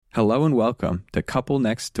Hello and welcome to Couple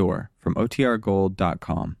Next Door from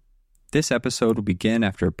OTRGold.com. This episode will begin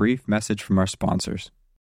after a brief message from our sponsors.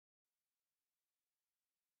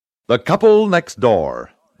 The Couple Next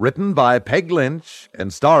Door, written by Peg Lynch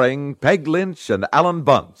and starring Peg Lynch and Alan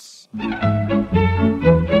Bunce.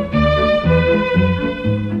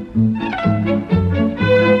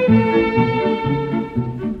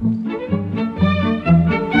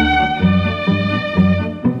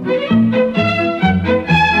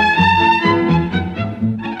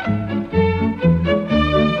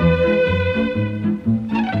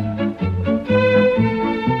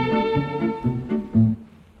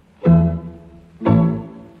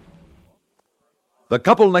 The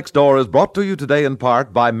Couple Next Door is brought to you today in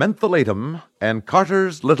part by Mentholatum and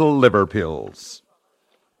Carter's Little Liver Pills.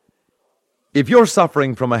 If you're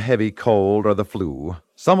suffering from a heavy cold or the flu,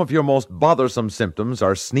 some of your most bothersome symptoms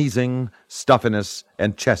are sneezing, stuffiness,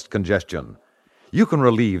 and chest congestion. You can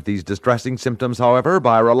relieve these distressing symptoms, however,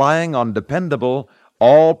 by relying on dependable,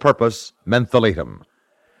 all-purpose Mentholatum.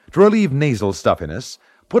 To relieve nasal stuffiness,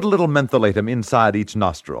 put a little Mentholatum inside each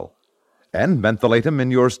nostril. And Mentholatum in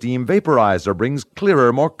your steam vaporizer brings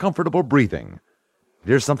clearer, more comfortable breathing.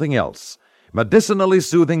 Here's something else. Medicinally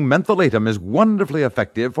soothing Mentholatum is wonderfully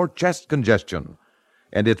effective for chest congestion.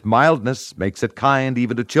 And its mildness makes it kind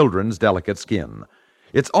even to children's delicate skin.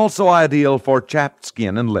 It's also ideal for chapped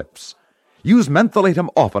skin and lips. Use Mentholatum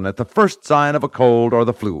often at the first sign of a cold or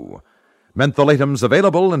the flu. Mentholatum's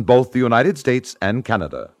available in both the United States and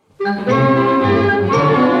Canada.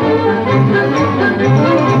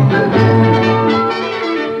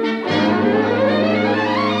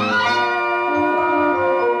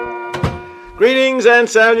 Greetings and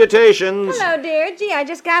salutations. Hello, dear. Gee, I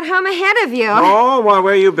just got home ahead of you. Oh,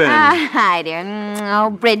 where you been? Hi, dear.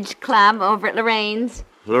 Bridge club over at Lorraine's.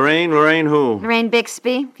 Lorraine who? Lorraine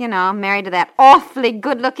Bixby, you know, married to that awfully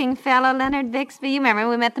good-looking fellow, Leonard Bixby. You remember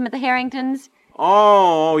we met them at the Harringtons?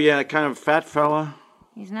 Oh, yeah, that kind of fat fella.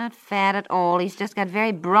 He's not fat at all. He's just got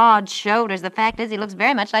very broad shoulders. The fact is, he looks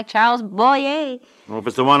very much like Charles Boyer. Well, if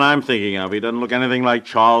it's the one I'm thinking of, he doesn't look anything like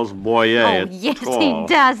Charles Boyer Oh, at yes, all. he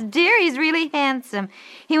does, dear. He's really handsome.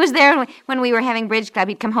 He was there when we were having bridge club.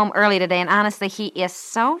 He'd come home early today, and honestly, he is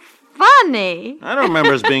so funny. I don't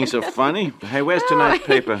remember us being so funny. Hey, where's tonight's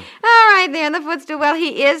paper? All right, there in the footstool. Well,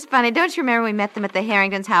 he is funny. Don't you remember we met them at the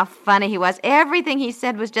Harringtons, how funny he was? Everything he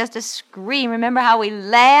said was just a scream. Remember how we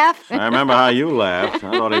laughed? I remember how you laughed.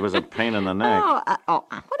 I thought he was a pain in the neck.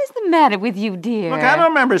 What is the matter with you, dear? Look, I don't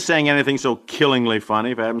remember saying anything so killingly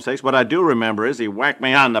funny, for heaven's sakes. What I do remember is he whacked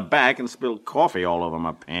me on the back and spilled coffee all over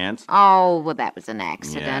my pants. Oh, well, that was an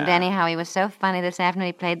accident. Yeah. Anyhow, he was so funny this afternoon.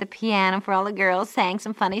 He played the piano for all the girls, sang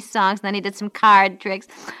some funny songs, and then he did some card tricks.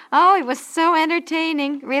 Oh, he was so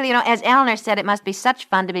entertaining. Really, you know, as Eleanor said, it must be such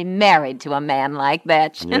fun to be married to a man like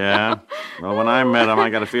that. Yeah? Well, when I met him, I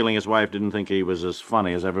got a feeling his wife didn't think he was as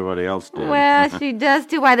funny as everybody else did. Well, she does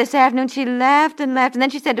too. Why, this afternoon she laughed and laughed, and then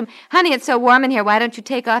she said to him, honey, it's so warm in here, why don't you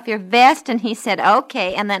take off your vest? And he said,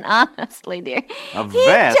 okay. And then honestly, dear. A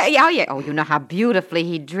vest? Oh, yeah. Oh, you know how beautifully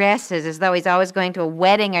he dresses, as though he's always going to a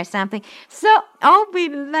wedding or something. So, we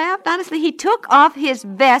laughed. Honestly, he took off his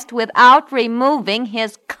vest without removing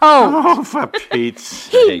his coat. Oh, for Pete's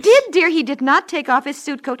sake. He did, dear. He did not take off his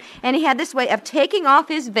suit coat, and he had this way of taking off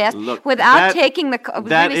his vest without taking the coat.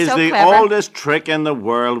 That really is so the clever. oldest trick in the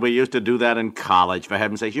world. We used to do that in college, for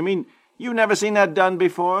heaven's sake. You mean you've never seen that done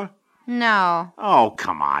before? No. Oh,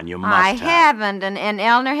 come on, you must I have. haven't, and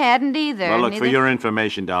Eleanor hadn't either. Well, look, Neither. for your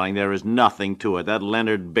information, darling, there is nothing to it. That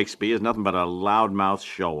Leonard Bixby is nothing but a loudmouth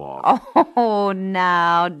show-off. Oh,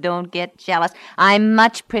 now, don't get jealous. I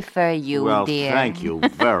much prefer you, Well, dear. thank you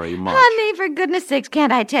very much. Honey, for goodness sakes,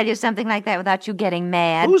 can't I tell you something like that without you getting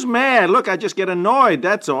mad? Who's mad? Look, I just get annoyed,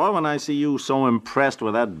 that's all, when I see you so impressed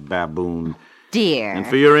with that baboon. Dear. And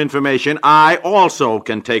for your information, I also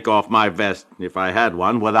can take off my vest, if I had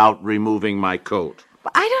one, without removing my coat.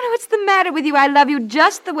 I don't know what's the matter with you. I love you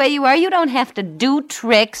just the way you are. You don't have to do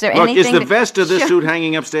tricks or Look, anything. is the vest of this suit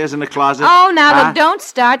hanging upstairs in the closet? Oh, now, look, don't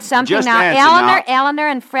start something Just now. answer Eleanor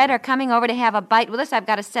and Fred are coming over to have a bite with us. I've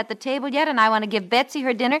got to set the table yet, and I want to give Betsy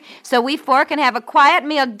her dinner so we four can have a quiet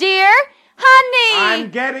meal. Dear, honey!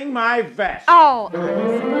 I'm getting my vest. Oh,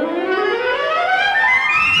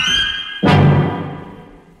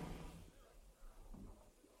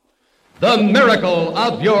 The miracle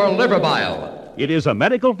of your liver bile. It is a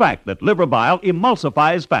medical fact that liver bile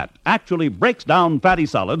emulsifies fat, actually breaks down fatty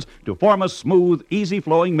solids to form a smooth,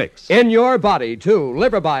 easy-flowing mix. In your body, too,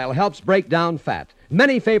 liver bile helps break down fat.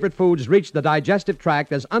 Many favorite foods reach the digestive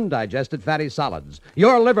tract as undigested fatty solids.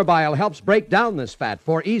 Your liver bile helps break down this fat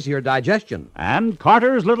for easier digestion. And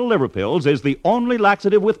Carter's Little Liver Pills is the only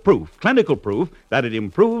laxative with proof, clinical proof, that it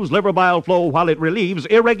improves liver bile flow while it relieves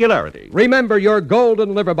irregularity. Remember, your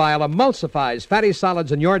golden liver bile emulsifies fatty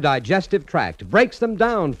solids in your digestive tract, breaks them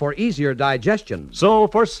down for easier digestion. So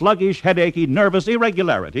for sluggish, headachy, nervous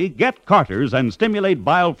irregularity, get Carter's and stimulate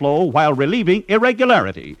bile flow while relieving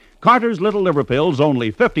irregularity. Carter's Little Liver Pills,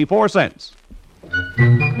 only 54 cents.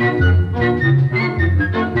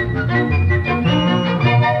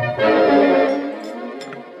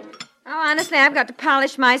 Honestly, I've got to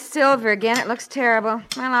polish my silver again. It looks terrible.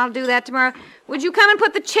 Well, I'll do that tomorrow. Would you come and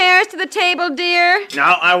put the chairs to the table, dear? No,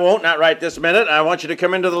 I won't. Not right this minute. I want you to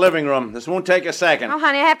come into the living room. This won't take a second. Oh,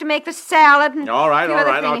 honey, I have to make the salad. And All right. a few other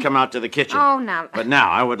I'll things. come out to the kitchen. Oh, now. But now,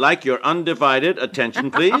 I would like your undivided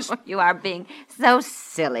attention, please. You are being so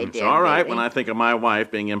silly, It's dear. all right baby. when I think of my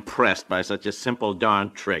wife being impressed by such a simple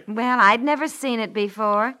darn trick. Well, I'd never seen it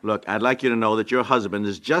before. Look, I'd like you to know that your husband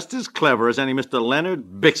is just as clever as any Mr.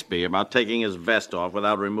 Leonard Bixby about taking his vest off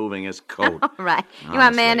without removing his coat. All right. You want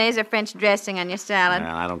Honestly. mayonnaise or French dressing on your salad?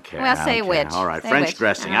 Well, I don't care. Well, I say don't care. which. All right, Say French which.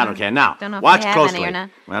 dressing. I don't care. Now, Don't know if watch you have closely. any or not.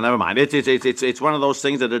 Well, never mind. It's one of those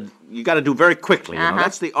things that you got to do very quickly. You know, Uh-huh.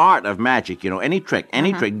 that's the art of magic. You know, any trick,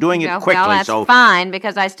 doing it Well, quickly. Well, that's so fine,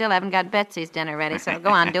 because I still haven't got Betsy's dinner ready, so go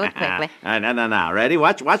on, do it quickly. No. Ready?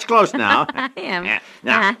 Watch close now. I am. Yeah.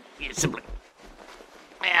 Now, Uh-huh. you simply.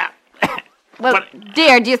 Yeah. Well, But-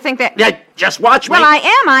 dear, do you think that... Yeah. Just watch me. Well,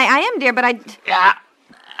 I am, dear, but I... Yeah.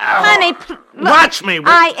 Honey, look, Watch me.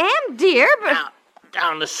 I am, dear, but... Now,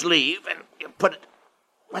 down the sleeve, and you put it.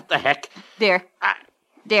 What the heck? Dear,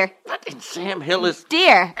 dear, What in Sam Hill is?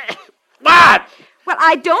 dear. What? Well,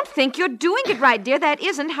 I don't think you're doing it right, dear. That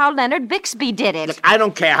isn't how Leonard Bixby did it. Look, I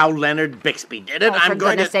don't care how Leonard Bixby did it. Oh, I'm for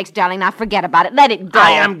going goodness to. sakes, darling, now forget about it. Let it go.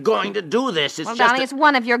 I am going to do this. It's Well, just. darling, it's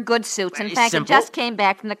one of your good suits. In Very fact, simple. it just came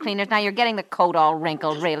back from the cleaners. Now you're getting the coat all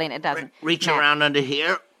wrinkled, really, and it doesn't Reach matter. around under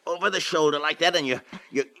here, over the shoulder like that, and you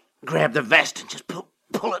grab the vest and just pull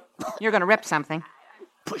it. You're going to rip something.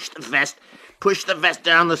 Push the vest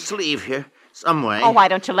down the sleeve here, some way. Oh, why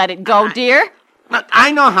don't you let it go, dear? Look,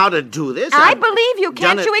 I know how to do this. I I've believe you. done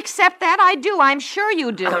Can't it. you accept that? I do. I'm sure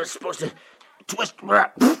you do. I was supposed to twist.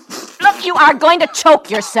 Look, you are going to choke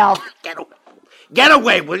yourself. Get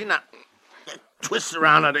away, will you? Now, twist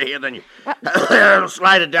around under here, then you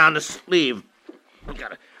slide it down the sleeve.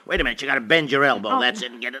 Wait a minute, you gotta bend your elbow. That's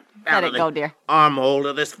it, and get it out Let of it the go, dear. armhole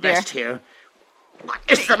of this Dear. vest here. What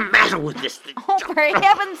is the matter with this thing? Oh, for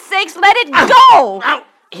heaven's sakes, let it go! Out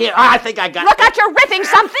here, I think I got. Look out, you're ripping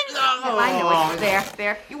something! Oh. Well, I knew it.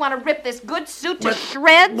 There. You want to rip this good suit to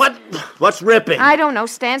shreds? What's ripping? I don't know.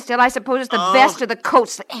 Stand still. I suppose it's the vest or the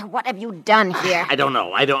coat. What have you done here? I don't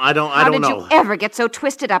know. I don't How did know. you ever get so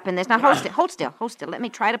twisted up in this? Now, hold still. Let me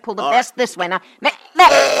try to pull the vest this way. Now,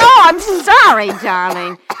 oh, I'm sorry,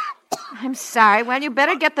 darling. I'm sorry. Well, you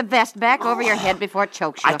better get the vest back over your head before it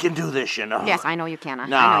chokes you. I can do this, you know. Yes, I know you can. I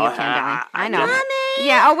No, know you can, darling. I know. Mommy!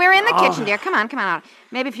 Yeah, we're in the kitchen, dear. Come on out.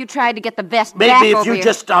 Maybe if you tried to get the vest back Maybe if over you your...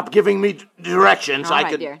 just stop giving me directions, All I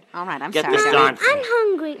right, could dear. All right, I'm get sorry. this darling. darn thing. I'm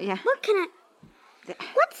hungry. Yeah. What can I...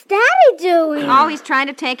 What's Daddy doing? Oh, he's trying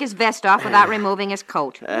to take his vest off without removing his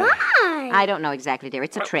coat. Why? I don't know exactly, dear.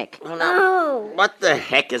 It's a trick. Oh, What the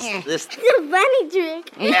heck is this? it's a funny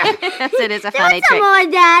trick. Yes, it is a funny Do some trick.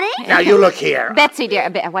 more, Daddy. Now you look here. Betsy, dear,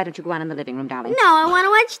 why don't you go on in the living room, darling? No, I want to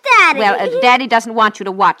watch Daddy. Well, Daddy doesn't want you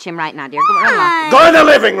to watch him right now, dear. Go run along. Go in the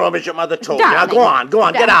living room, as your mother told you. Now Darling. go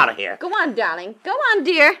on, get out of here. Go on, darling. Go on,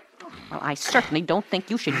 dear. Well, I certainly don't think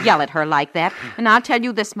you should yell at her like that. And I'll tell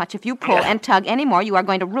you this much. If you pull and tug any more, you are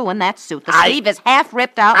going to ruin that suit. The sleeve is half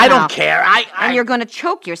ripped out I now. don't care. And you're going to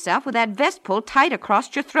choke yourself with that vest pulled tight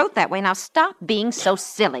across your throat that way. Now stop being so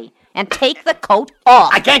silly and take the coat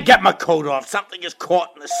off. I can't get my coat off. Something is caught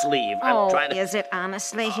in the sleeve. I'm trying to. Is it,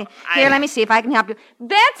 honestly? Here, let me see if I can help you. Betsy,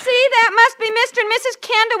 that must be Mr. and Mrs.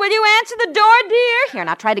 Kendall. Will you answer the door, dear? Here,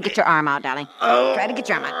 now try to get your arm out, darling. Try to get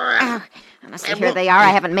your arm out. Oh, honestly, here they are. I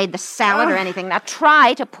haven't made the salad or anything. Now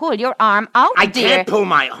try to pull your arm out, I dear. can't pull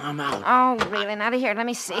my arm out. Oh, really? Now, here, let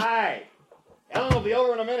me see. Hi. Ellen will be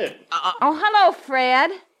over in a minute. Oh, hello,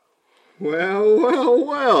 Fred.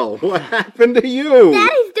 Well. What happened to you?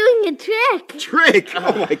 Daddy's doing a trick. Trick?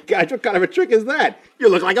 Oh, my gosh, what kind of a trick is that? You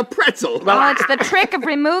look like a pretzel. Well, it's the trick of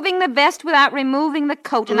removing the vest without removing the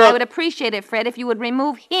coat. And I would appreciate it, Fred, if you would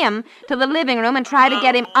remove him to the living room and try to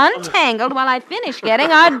get him untangled while I finish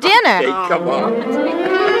getting our dinner. Hey, come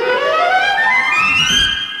on.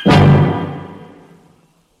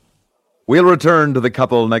 We'll return to the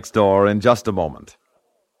couple next door in just a moment.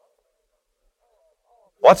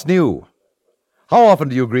 What's new? How often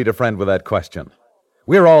do you greet a friend with that question?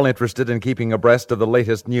 We're all interested in keeping abreast of the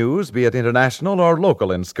latest news, be it international or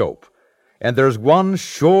local in scope. And there's one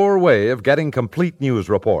sure way of getting complete news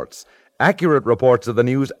reports, accurate reports of the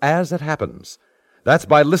news as it happens. That's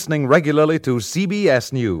by listening regularly to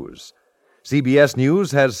CBS News. CBS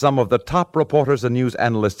News has some of the top reporters and news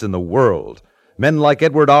analysts in the world. Men like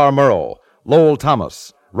Edward R. Murrow, Lowell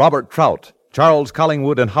Thomas, Robert Trout, Charles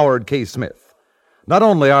Collingwood, and Howard K. Smith. Not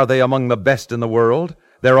only are they among the best in the world,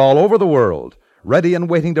 they're all over the world, ready and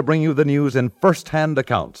waiting to bring you the news in first-hand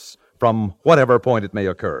accounts from whatever point it may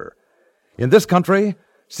occur. In this country,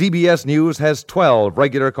 CBS News has 12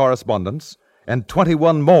 regular correspondents and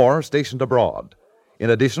 21 more stationed abroad.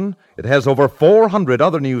 In addition, it has over 400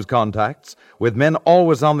 other news contacts, with men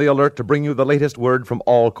always on the alert to bring you the latest word from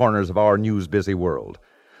all corners of our news-busy world.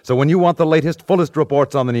 So when you want the latest, fullest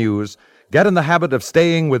reports on the news, get in the habit of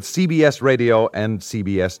staying with CBS Radio and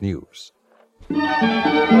CBS News.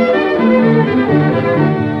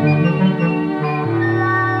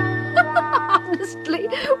 Honestly,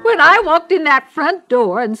 when I walked in that front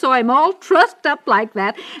door and saw him all trussed up like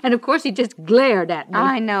that, and of course he just glared at me.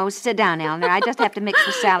 I know. Sit down, Eleanor. I just have to mix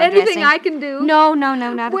the salad Anything dressing. I can do? No, not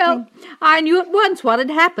a Well, thing. I knew at once what had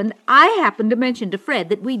happened. I happened to mention to Fred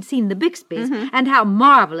that we'd seen the Bixbys and how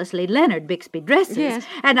marvelously Leonard Bixby dresses. Yes.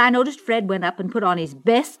 And I noticed Fred went up and put on his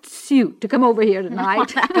best suit to come over here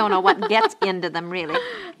tonight. I don't know what gets into them, really.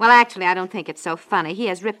 Well, actually, I don't think it's so funny. He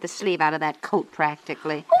has ripped the sleeve out of that coat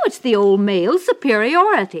practically. Oh, it's the old male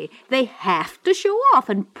superiority. They have to show off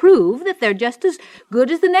and prove that they're just as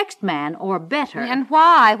good as the next man, or better. And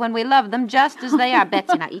why, when we love them just as they are?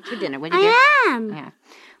 Betsy, now eat your dinner, will you, dear? I am. Yeah.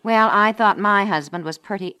 Well, I thought my husband was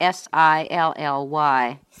pretty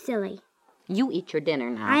silly. Silly. You eat your dinner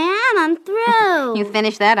now. I am. I'm through. You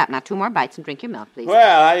finish that up. Now, 2 more bites and drink your milk, please.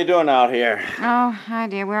 Well, how you doing out here? Oh, hi,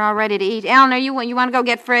 dear. We're all ready to eat. Eleanor, you want to go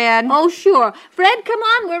get Fred? Oh, sure. Fred, come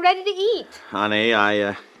on. We're ready to eat. Honey,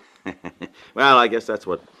 well, I guess that's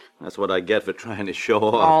what I get for trying to show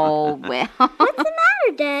off. Oh, well. What's the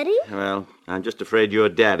matter, Daddy? Well, I'm just afraid your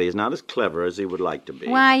daddy is not as clever as he would like to be.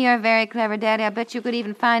 Why, you're very clever, Daddy. I bet you could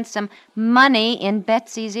even find some money in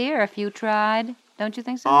Betsy's ear if you tried. Don't you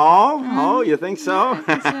think so? Oh, you think so?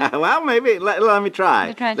 Well, maybe. Let me try.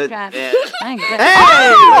 You try. Thanks.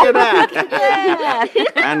 Hey, look at that. Yeah.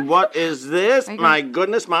 And what is this? you My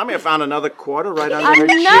goodness, Mommy, I found another quarter right under her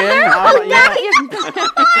Another? chin.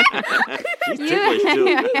 He's ticklish,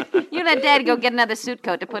 too. You let Daddy go get another suit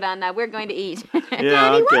coat to put on now. We're going to eat. Yeah,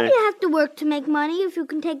 Daddy, why okay. do you have to work to make money if you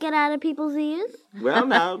can take it out of people's ears? Well,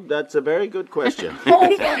 now, that's a very good question.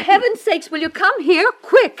 Oh, for heaven's sakes, will you come here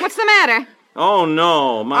quick? What's the matter? Oh,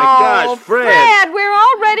 no. My gosh, Fred. We're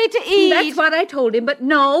all ready to eat. That's what I told him, but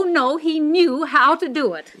no, he knew how to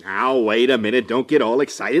do it. Now, wait a minute. Don't get all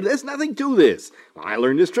excited. There's nothing to this. I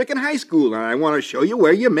learned this trick in high school, and I want to show you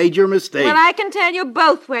where you made your mistake. Well, I can tell you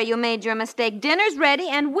both where you made your mistake. Dinner's ready,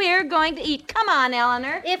 and we're going to eat. Come on,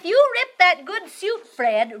 Eleanor. If you rip that good suit,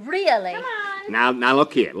 Fred, really. Come on. Now,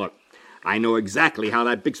 look here. Look. I know exactly how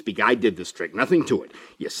that Bixby guy did this trick. Nothing to it.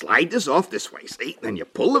 You slide this off this way, see? Then you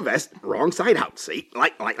pull the vest wrong side out, see?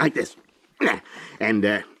 Like this. And,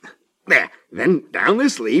 there. Then down the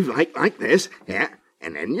sleeve, like this. Yeah.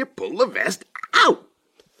 And then you pull the vest out.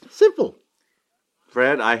 Simple.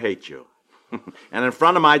 Fred, I hate you. And in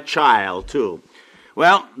front of my child, too.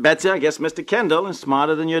 Well, Betsy, I guess Mr. Kendall is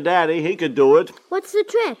smarter than your daddy. He could do it. What's the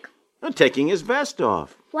trick? Taking his vest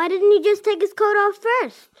off. Why didn't he just take his coat off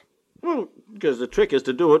first? Well, because the trick is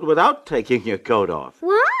to do it without taking your coat off.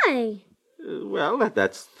 Why? Well,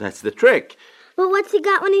 that's the trick. But what's he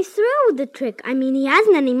got when he's through with the trick? I mean, he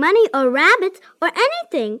hasn't any money or rabbits or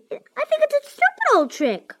anything. I think it's a stupid old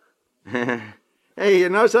trick. Hey, you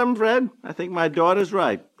know something, Fred? I think my daughter's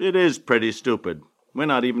right. It is pretty stupid. We're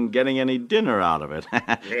not even getting any dinner out of it.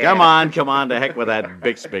 Come on, to heck with that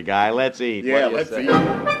Bixby guy. Let's eat. Yeah, What do you let's say? eat.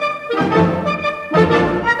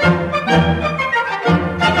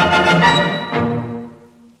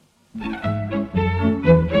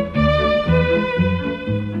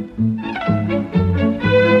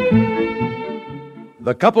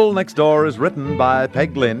 The Couple Next Door is written by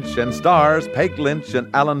Peg Lynch and stars Peg Lynch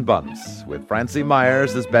and Alan Bunce, with Francie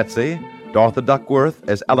Myers as Betsy, Dorothy Duckworth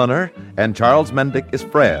as Eleanor, and Charles Mendick as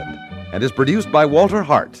Fred, and is produced by Walter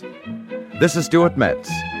Hart. This is Stuart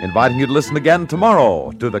Metz, inviting you to listen again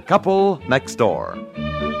tomorrow to The Couple Next Door.